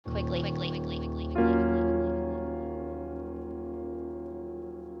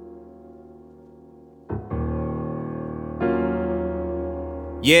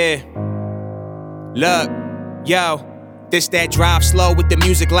Yeah, look, yo, this that drive slow with the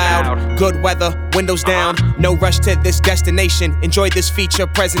music loud. Good weather, windows down, no rush to this destination. Enjoy this feature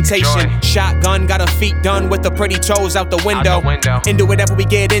presentation. Shotgun, got her feet done with the pretty toes out the window. Into whatever we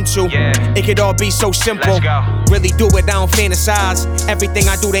get into, it could all be so simple. Really do it, I don't fantasize. Everything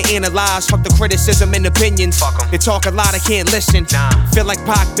I do they analyze. Fuck the criticism and opinions. They talk a lot, I can't listen. Feel like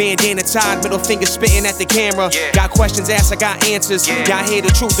Pac, bandana tied, middle finger spitting at the camera. Got questions asked, I got answers. Y'all hear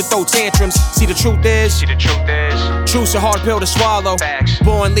the truth to throw tantrums. See the truth is, truth's a hard pill to swallow.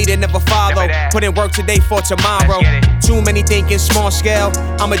 Born leader, never follow. Put in work today for tomorrow. Too many thinking small scale.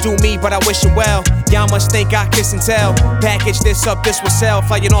 I'ma do me, but I wish him well. Y'all must think I kiss and tell. Package this up, this will sell.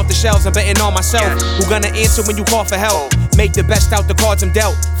 Flying off the shelves, I'm betting on myself. Who gonna answer when you call for help? Make the best out the cards I'm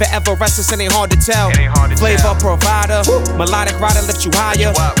dealt. Forever restless and ain't hard to tell. Flavor provider, melodic rider lift you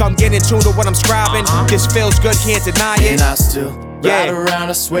higher. Come get in tune to what I'm scribing. This feels good, can't deny it. And I still ride around,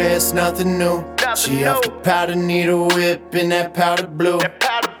 I swear it's nothing new. She off the powder, need a whip in that powder blue.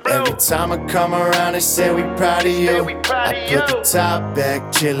 Every time I come around, they say we proud of you. I put the top back,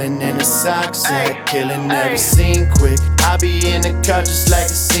 chillin' in the socks sack, killing every scene quick. I be in the cut just like a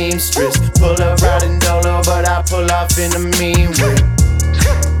seamstress. Pull up riding dolo, but I pull off in a mean way.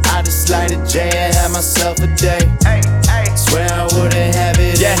 I just light a J and have myself a day. Swear I wouldn't have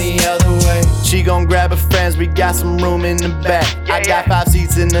it any other way. She gon' grab her friends, we got some room in the back. I got 5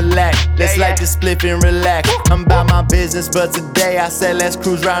 seats in the lack. Let's light the spliff and relax. I'm about my business, but today I said let's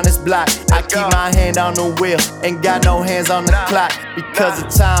cruise round this block. I keep my hand on the wheel, ain't got no hands on the clock. Because the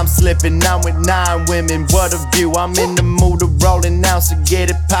time slipping, I'm with 9 women, what a view. I'm in the mood of rolling now, so get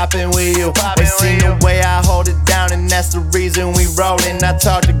it poppin' with you. They seen the way I hold it down, and that's the reason we rollin'. I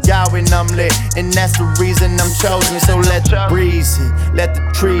talk to God when I'm lit, and that's the reason I'm chosen. So let the breeze hit, let the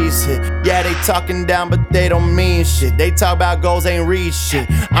trees hit. Yeah, they talking down, but they don't mean shit. They talk about goals, ain't read shit.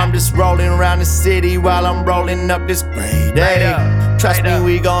 I'm just rolling around the city while I'm rolling up this great day. Trust me,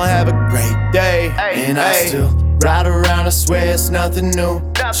 we gon' have a great day. And I still ride around, I swear it's nothing new.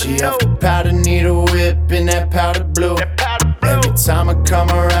 She off the powder, need a whip in that powder blue. Every time I come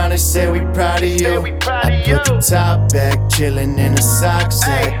around, they say we proud of you. I put the top back, chillin' in the socks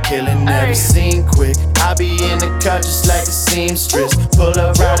sack, killing every scene quick. I be in the cut just like a seamstress. Pull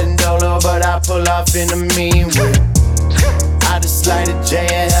up riding dolo, but I pull off in a mean way. I just light a J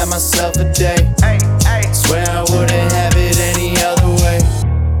and have myself a day. Swear I wouldn't have it